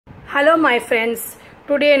Hello my friends.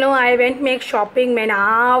 Today I went make shopping. Man,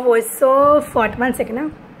 was so hot. 1 second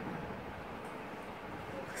now.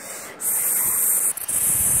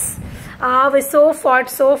 Was so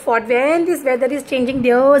hot. When this weather is changing,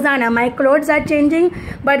 my clothes are changing,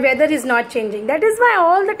 but weather is not changing. That is why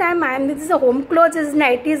all the time this is a home clothes, is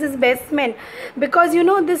nighties, is best man, because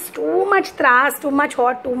this too much thras, too much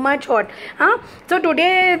hot. So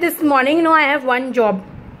today, this morning, I have one job.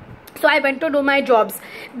 So I went to do my jobs.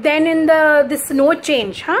 Then in this no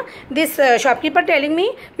change, this shopkeeper telling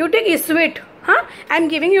me, you take a sweet, I'm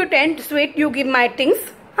giving you 10 sweet, you give my things,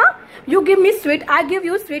 you give me sweet, I give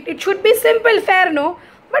you sweet. It should be simple, fair, no,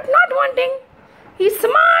 but not wanting. He's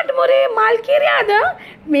smart, more malkiriada,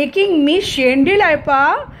 making me shendil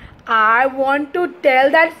aipa. I want to tell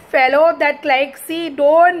that fellow that, like, see,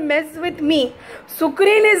 don't mess with me.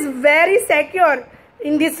 Succorine is very secure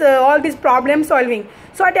in this all this problem solving.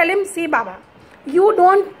 So I tell him, see Baba, you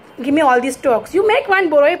don't give me all these talks. You make one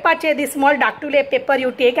boroi pache, this small dactyle paper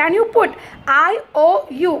you take and you put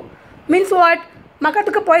IOU. Means what? Maka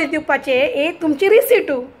tuka poise diu pache, e tumchi receipt.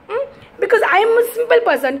 Because I am a simple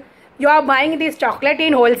person. You are buying this chocolate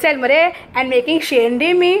in wholesale mare and making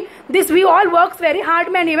shendy me. This we all works very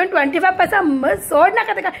hard, man. Even 25 paisa sod na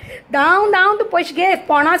kateka. Down to push ge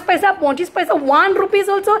 50 paisa, 25 paisa, 1 rupees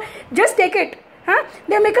also. Just take it.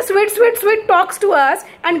 They make a sweet talks to us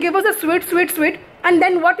and give us a sweet. And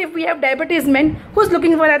then what if we have diabetes, men? Who's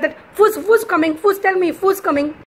looking for that? Who's coming? Tell me, who's coming?